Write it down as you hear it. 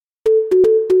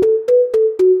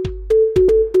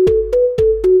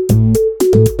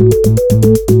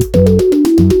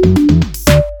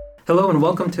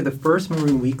welcome to the first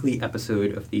Maroon Weekly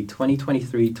episode of the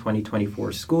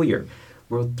 2023-2024 school year.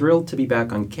 We're thrilled to be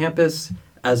back on campus.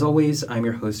 As always, I'm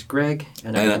your host, Greg,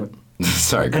 and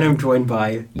I'm joined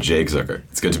by Jake Zucker.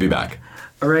 It's good to be back.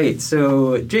 All right,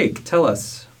 so Jake, tell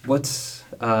us,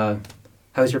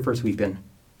 how's your first week been?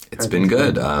 It's been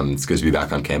good. It's good to be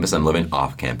back on campus. I'm living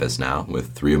off campus now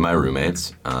with 3 of my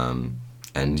roommates.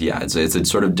 And yeah, it's a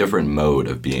sort of different mode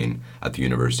of being at the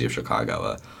University of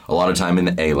Chicago. A lot of time in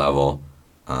the A level.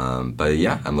 But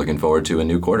yeah, I'm looking forward to a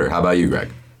new quarter. How about you, Greg?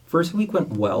 First week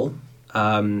went well.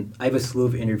 I have a slew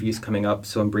of interviews coming up,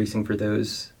 so I'm bracing for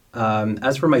those.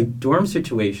 As for my dorm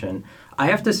situation, I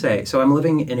have to say, so I'm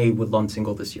living in a Woodlawn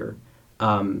single this year.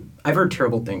 I've heard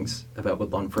terrible things about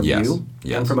Woodlawn from you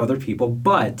and from other people,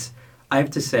 but I have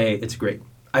to say it's great.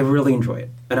 I really enjoy it.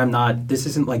 And this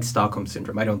isn't like Stockholm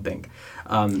Syndrome, I don't think.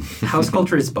 House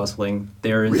culture is bustling.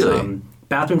 There's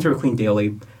bathrooms are cleaned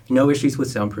daily, no issues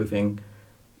with soundproofing.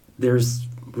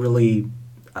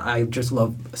 I just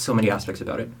love so many aspects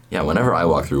about it. Yeah, whenever I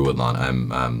walk through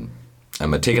Woodlawn,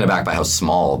 I'm taken aback by how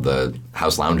small the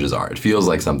house lounges are. It feels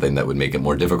like something that would make it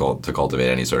more difficult to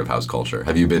cultivate any sort of house culture.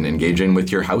 Have you been engaging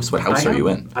with your house? What house are you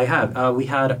in? I have. We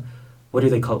had, what do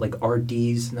they call it, like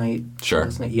RD's night? Sure.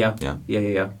 Last night? Yeah.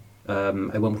 I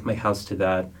went with my house to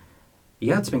that.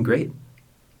 Yeah, it's been great.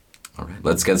 All right,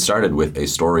 let's get started with a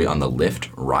story on the Lyft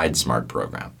Ride Smart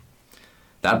program.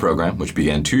 That program, which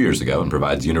began 2 years ago and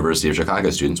provides University of Chicago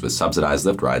students with subsidized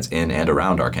Lyft rides in and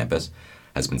around our campus,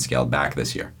 has been scaled back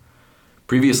this year.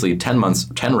 Previously, 10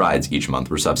 rides each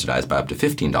month were subsidized by up to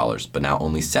 $15, but now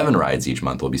only 7 rides each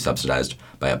month will be subsidized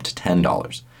by up to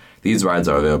 $10. These rides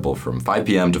are available from 5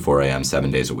 p.m. to 4 a.m.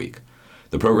 7 days a week.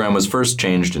 The program was first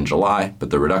changed in July, but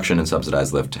the reduction in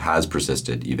subsidized Lyft has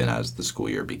persisted even as the school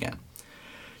year began.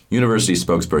 University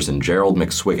spokesperson Gerald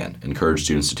McSwiggan encouraged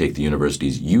students to take the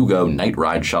university's UGO night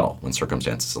ride shuttle when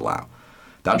circumstances allow.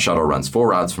 That shuttle runs 4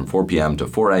 routes from 4 p.m. to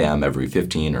 4 a.m. every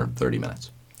 15 or 30 minutes.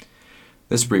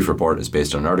 This brief report is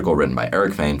based on an article written by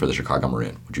Eric Fain for the Chicago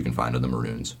Maroon, which you can find on the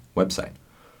Maroon's website.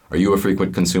 Are you a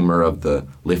frequent consumer of the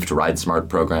Lyft Ride Smart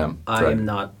program? I am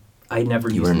not. I never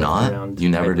use it. You are not? You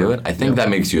never do it? I think that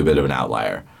makes you a bit of an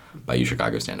outlier by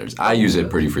UChicago standards. I use it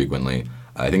pretty frequently.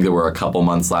 I think there were a couple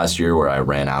months last year where I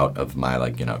ran out of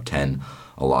my 10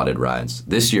 allotted rides.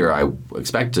 This year I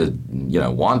expect to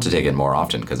want to take it more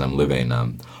often because I'm living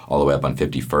all the way up on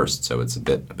 51st, so it's a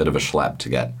bit of a schlep to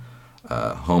get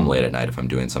home late at night if I'm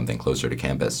doing something closer to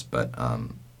campus. But I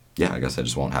guess I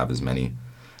just won't have as many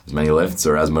lifts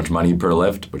or as much money per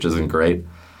lift, which isn't great. You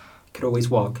could always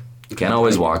walk. Can't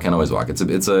always walk.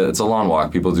 It's a long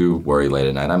walk. People do worry late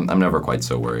at night. I'm never quite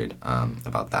so worried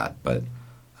about that, but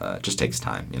it just takes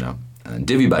time, And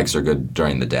divvy bikes are good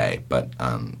during the day, but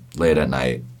late at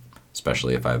night,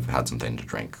 especially if I've had something to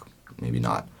drink, maybe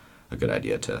not a good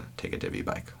idea to take a divvy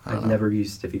bike. I've never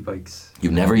used divvy bikes.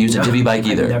 You've never used a divvy bike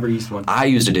either? I've never used one. I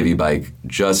used a divvy bike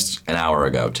just an hour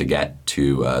ago to get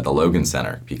to the Logan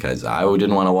Center because I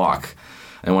didn't want to walk.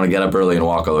 I didn't want to get up early and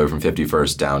walk all the way from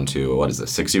 51st down to,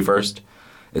 61st?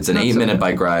 It's an 8-minute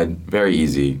bike ride, very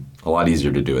easy, a lot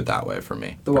easier to do it that way for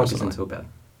me. The walk isn't so bad.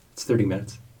 It's 30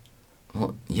 minutes.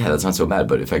 Well, yeah, that's not so bad,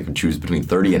 but if I could choose between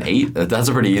 30 and 8, that's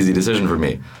a pretty easy decision for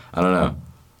me. I don't know.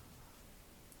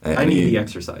 I need the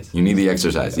exercise. You need the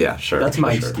exercise, yeah, sure. That's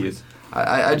my excuse.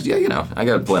 I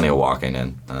got plenty of walking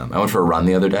in. I went for a run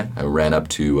the other day. I ran up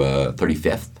to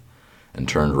 35th and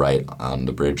turned right on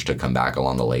the bridge to come back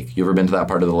along the lake. You ever been to that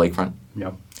part of the lakefront?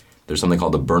 No. There's something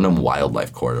called the Burnham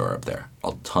Wildlife Corridor up there.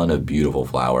 A ton of beautiful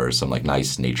flowers, some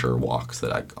nice nature walks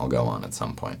that I'll go on at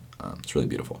some point. It's really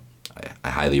beautiful. I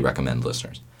highly recommend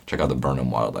listeners check out the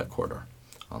Burnham Wildlife Corridor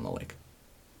on the lake.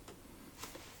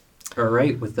 All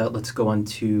right, with that, let's go on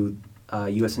to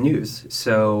U.S. News.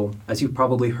 So, as you've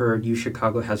probably heard,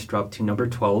 UChicago has dropped to number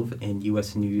 12 in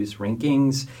U.S. News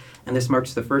rankings, and this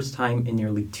marks the first time in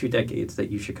nearly 2 decades that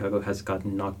UChicago has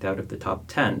gotten knocked out of the top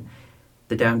 10.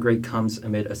 The downgrade comes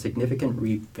amid a significant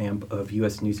revamp of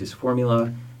U.S. News'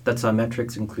 formula that saw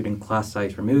metrics including class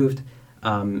size removed,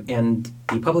 and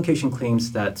the publication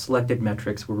claims that selected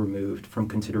metrics were removed from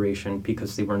consideration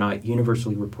because they were not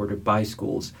universally reported by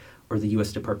schools or the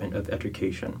U.S. Department of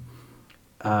Education.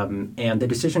 And the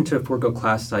decision to forego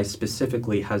class size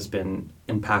specifically has been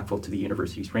impactful to the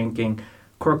university's ranking.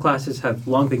 Core classes have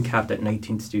long been capped at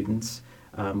 19 students,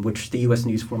 which the U.S.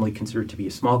 News formerly considered to be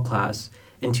a small class.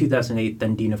 In 2008,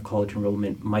 then Dean of College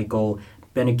Enrollment Michael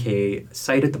Beneke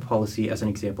cited the policy as an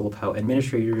example of how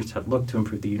administrators had looked to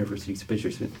improve the university's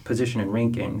position and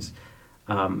rankings,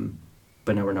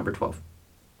 but now we're number 12.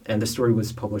 And the story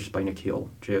was published by Nikhil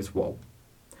Jaiswal.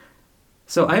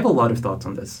 So I have a lot of thoughts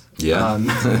on this. Yeah.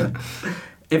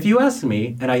 if you ask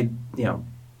me, and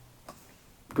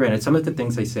granted, some of the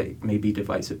things I say may be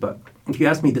divisive, but if you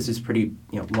ask me, this is pretty,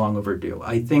 long overdue.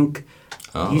 I think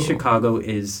UChicago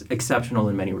is exceptional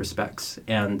in many respects,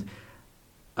 and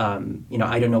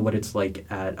I don't know what it's like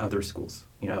at other schools.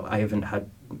 I haven't had,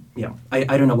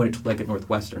 I don't know what it's like at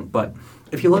Northwestern, but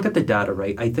if you look at the data,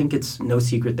 right, I think it's no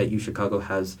secret that UChicago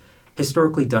has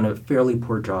historically done a fairly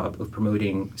poor job of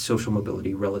promoting social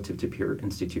mobility relative to peer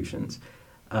institutions.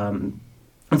 And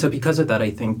so because of that, I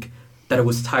think that it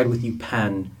was tied with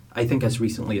UPenn, I think as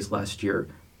recently as last year.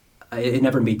 It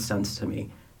never made sense to me.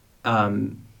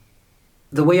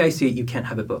 The way I see it, you can't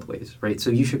have it both ways, right?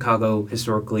 So UChicago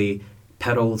historically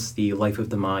peddles the life of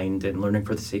the mind and learning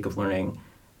for the sake of learning.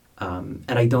 And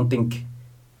I don't think,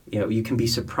 you can be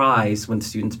surprised when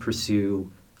students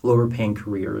pursue lower paying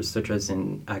careers, such as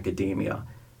in academia.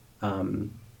 Last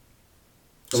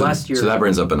year, so that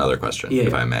brings up another question,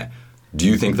 if I may. Do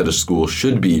you think that a school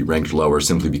should be ranked lower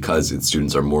simply because its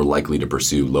students are more likely to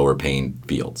pursue lower paying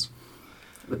fields?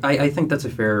 I think that's a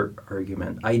fair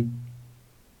argument. I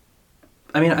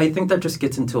think that just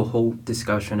gets into a whole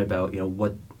discussion about,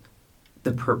 what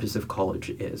the purpose of college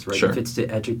is, right? Sure.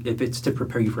 If it's to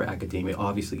prepare you for academia,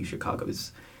 obviously UChicago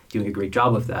is doing a great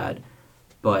job of that.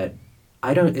 But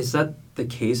is that the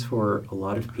case for a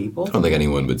lot of people? I don't think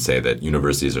anyone would say that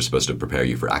universities are supposed to prepare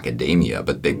you for academia,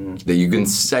 but you can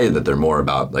say that they're more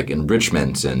about like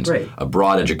enrichment and a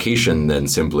broad education than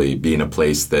simply being a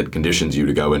place that conditions you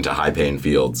to go into high-paying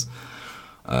fields,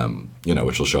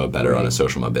 which will show up better on a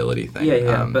social mobility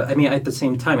thing. But at the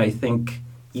same time, I think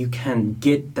you can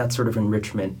get that sort of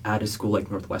enrichment at a school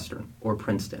like Northwestern or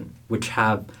Princeton, which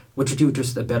do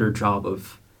just a better job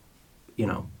of,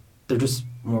 they're just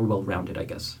more well-rounded, I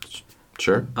guess.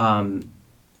 Sure. And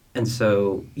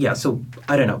so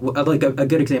I don't know. Like a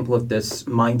good example of this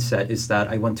mindset is that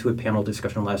I went to a panel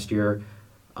discussion last year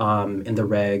in the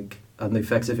reg on the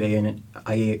effects of AI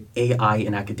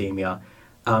in academia.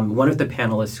 One of the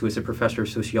panelists, who is a professor of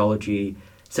sociology,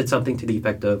 said something to the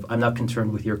effect of, "I'm not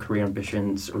concerned with your career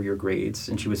ambitions or your grades,"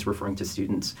 and she was referring to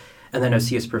students. And then a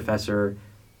CS professor,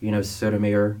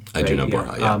 Sotomayor. I do know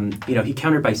Borja, yeah. He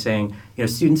countered by saying,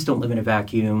 students don't live in a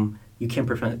vacuum. You can't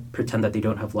pretend that they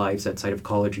don't have lives outside of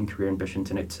college and career ambitions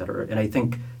and et cetera. And I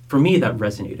think, for me, that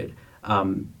resonated.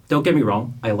 Don't get me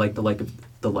wrong. I like the life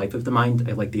of the mind.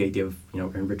 I like the idea of,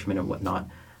 enrichment and whatnot.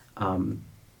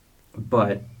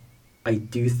 But I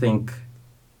do think,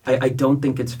 I don't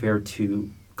think it's fair to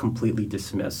completely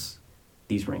dismiss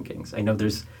these rankings. I know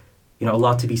there's, a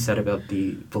lot to be said about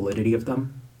the validity of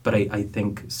them, but I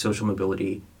think social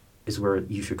mobility is where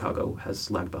UChicago has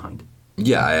lagged behind.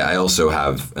 Yeah, I also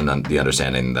have the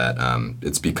understanding that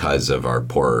it's because of our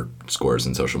poor scores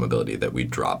in social mobility that we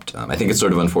dropped. I think it's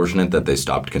sort of unfortunate that they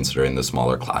stopped considering the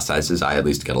smaller class sizes. I at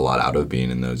least get a lot out of being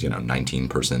in those,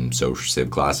 19-person social civ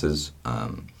classes.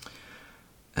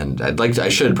 And I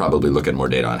should probably look at more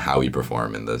data on how we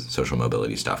perform in the social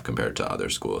mobility stuff compared to other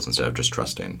schools instead of just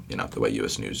trusting, the way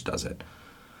US News does it.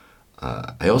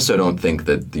 I also don't think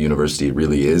that the university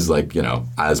really is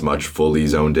as much fully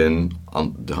honed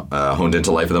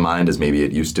into life of the mind as maybe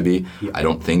it used to be. Yeah. I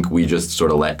don't think we just sort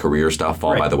of let career stuff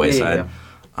fall by the wayside.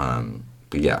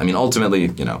 But ultimately,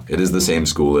 it is the same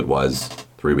school it was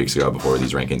 3 weeks ago before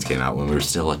these rankings came out when we were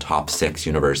still a top 6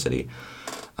 university.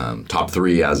 Top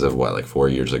 3 as of 4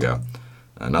 years ago.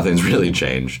 Nothing's really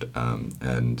changed. It'll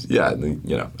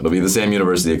be the same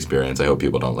university experience. I hope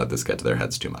people don't let this get to their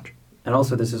heads too much. And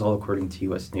also, this is all according to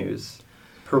U.S. News.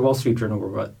 Per Wall Street Journal, we're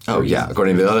what? Oh, yeah.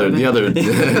 According to the other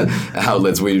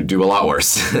outlets, we do a lot worse.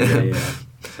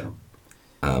 So.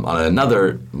 On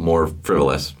another, more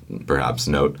frivolous, perhaps,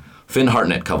 note, Finn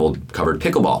Hartnett covered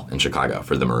pickleball in Chicago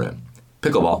for the Maroon.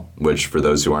 Pickleball, which, for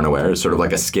those who aren't aware, is sort of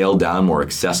like a scaled-down, more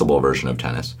accessible version of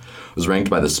tennis, was ranked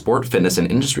by the Sport, Fitness,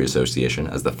 and Industry Association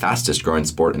as the fastest-growing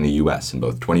sport in the U.S. in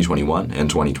both 2021 and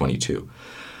 2022.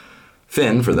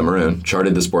 Finn, for the Maroon,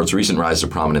 charted the sport's recent rise to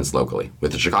prominence locally,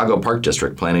 with the Chicago Park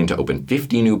District planning to open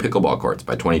 50 new pickleball courts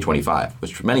by 2025,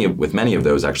 with many of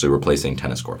those actually replacing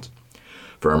tennis courts.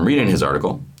 From reading his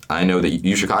article, I know that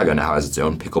UChicago now has its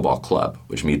own pickleball club,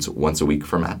 which meets once a week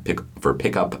for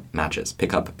pickup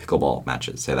pickleball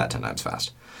matches. Say that 10 times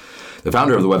fast. The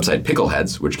founder of the website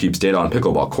Pickleheads, which keeps data on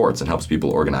pickleball courts and helps people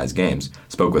organize games,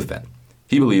 spoke with Finn.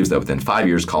 He believes that within 5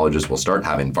 years, colleges will start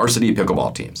having varsity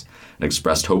pickleball teams, and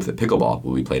expressed hope that pickleball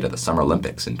will be played at the Summer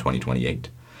Olympics in 2028.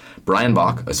 Brian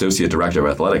Bach, Associate Director of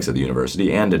Athletics at the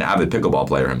university and an avid pickleball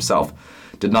player himself,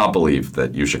 did not believe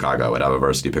that UChicago would have a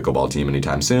varsity pickleball team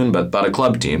anytime soon, but thought a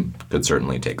club team could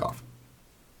certainly take off.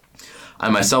 I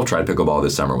myself tried pickleball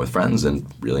this summer with friends and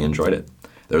really enjoyed it.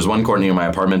 There's one court near my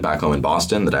apartment back home in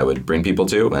Boston that I would bring people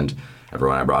to, and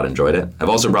everyone I brought enjoyed it. I've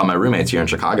also brought my roommates here in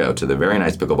Chicago to the very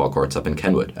nice pickleball courts up in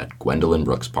Kenwood at Gwendolyn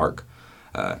Brooks Park.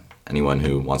 Anyone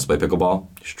who wants to play pickleball,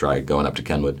 you should try going up to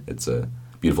Kenwood. It's a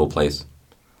beautiful place,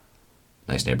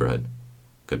 nice neighborhood,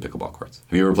 good pickleball courts.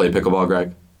 Have you ever played pickleball,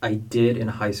 Greg? I did in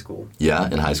high school. Yeah,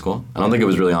 in high school? I don't think it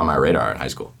was really on my radar in high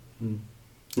school.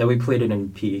 No, we played it in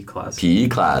PE class. PE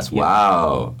class, Yeah.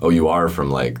 wow. Oh, you are from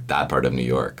like that part of New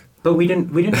York. But we didn't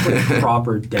play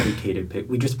proper dedicated pick.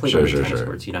 We just played tennis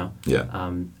courts, you know. Yeah.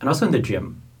 And also in the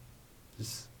gym.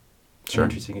 It's an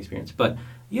interesting experience. But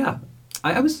yeah,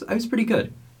 I was pretty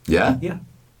good. Yeah?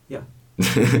 Yeah.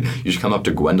 You should come up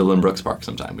to Gwendolyn Brooks Park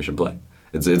sometime. We should play.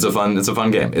 It's a fun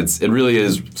game. It really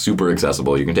is super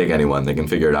accessible. You can take anyone. They can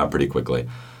figure it out pretty quickly.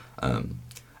 I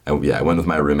went with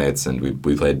my roommates and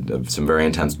we played some very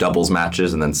intense doubles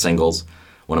matches and then singles.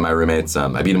 One of my roommates,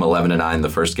 I beat him 11-9 the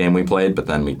first game we played, but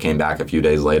then we came back a few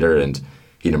days later and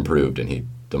he'd improved and he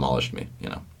demolished me. You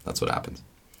know, that's what happens.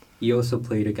 You also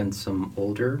played against some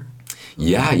older.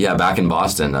 Yeah. Back in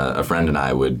Boston, a friend and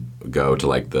I would go to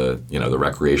like the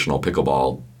recreational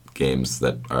pickleball games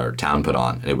that our town put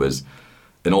on. It was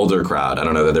an older crowd. I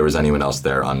don't know that there was anyone else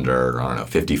there under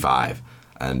 55,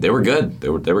 and they were good. They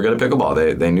were good at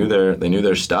pickleball. They knew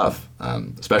their stuff,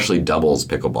 especially doubles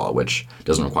pickleball, which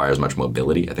doesn't require as much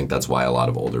mobility. I think that's why a lot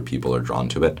of older people are drawn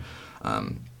to it.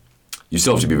 You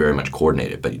still have to be very much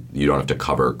coordinated, but you don't have to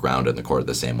cover ground in the court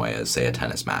the same way as, say, a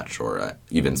tennis match or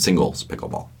even singles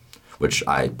pickleball, which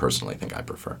I personally think I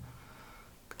prefer.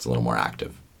 It's a little more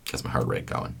active, gets my heart rate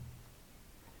going.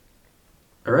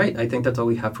 All right, I think that's all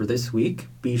we have for this week.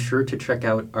 Be sure to check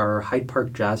out our Hyde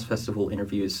Park Jazz Festival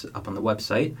interviews up on the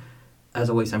website. As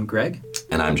always, I'm Greg.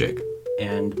 And I'm Jake.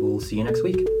 And we'll see you next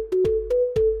week.